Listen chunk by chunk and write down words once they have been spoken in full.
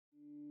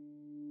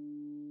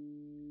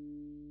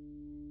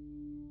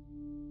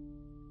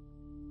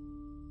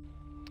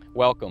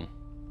Welcome.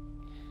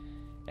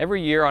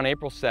 Every year on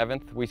April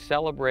 7th, we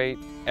celebrate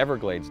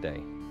Everglades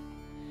Day.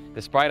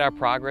 Despite our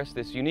progress,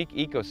 this unique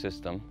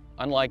ecosystem,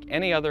 unlike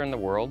any other in the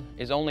world,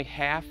 is only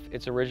half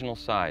its original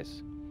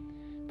size.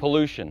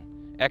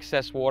 Pollution,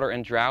 excess water,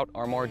 and drought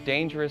are more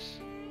dangerous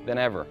than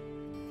ever.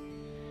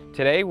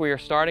 Today, we are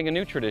starting a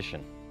new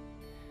tradition.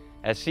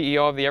 As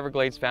CEO of the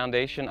Everglades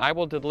Foundation, I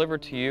will deliver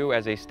to you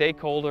as a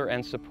stakeholder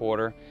and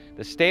supporter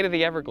the State of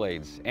the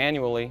Everglades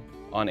annually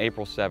on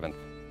April 7th.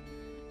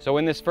 So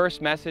in this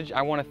first message,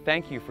 I want to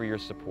thank you for your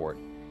support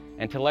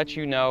and to let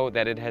you know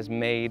that it has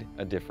made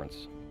a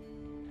difference.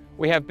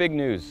 We have big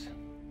news.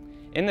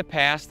 In the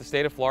past, the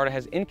state of Florida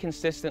has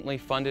inconsistently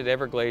funded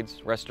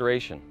Everglades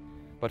restoration,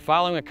 but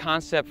following a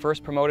concept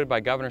first promoted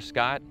by Governor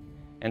Scott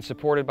and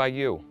supported by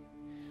you,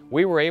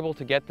 we were able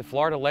to get the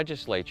Florida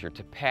legislature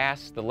to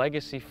pass the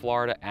Legacy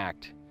Florida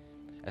Act,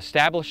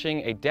 establishing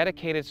a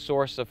dedicated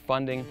source of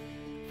funding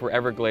for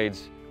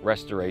Everglades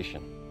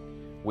restoration.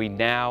 We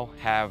now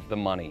have the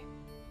money.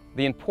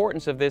 The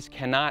importance of this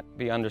cannot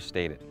be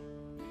understated.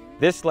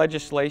 This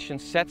legislation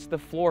sets the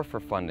floor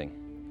for funding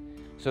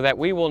so that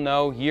we will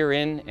know year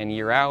in and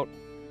year out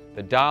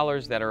the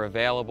dollars that are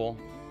available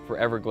for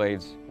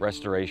Everglades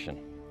restoration.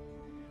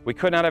 We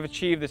could not have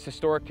achieved this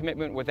historic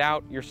commitment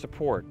without your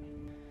support.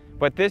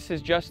 But this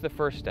is just the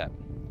first step.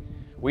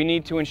 We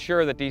need to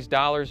ensure that these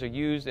dollars are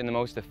used in the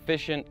most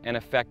efficient and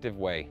effective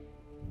way.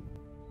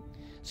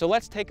 So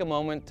let's take a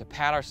moment to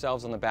pat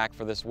ourselves on the back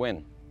for this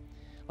win.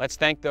 Let's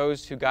thank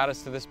those who got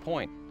us to this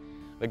point: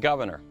 the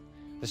governor,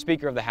 the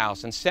Speaker of the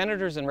House, and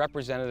senators and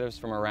representatives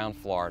from around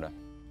Florida.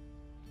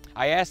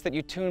 I ask that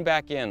you tune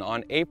back in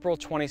on April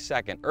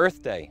 22nd,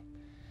 Earth Day,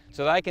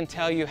 so that I can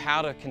tell you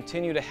how to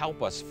continue to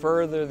help us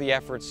further the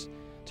efforts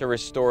to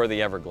restore the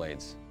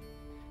Everglades.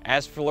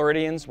 As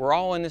Floridians, we're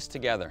all in this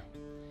together,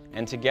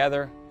 and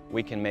together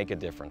we can make a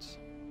difference.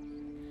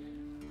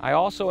 I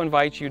also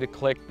invite you to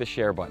click the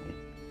share button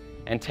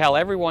and tell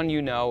everyone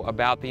you know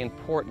about the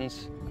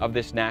importance of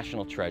this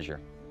national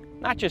treasure,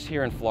 not just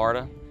here in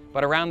Florida,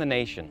 but around the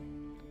nation.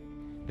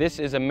 This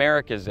is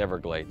America's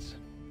Everglades.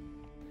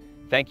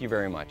 Thank you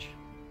very much.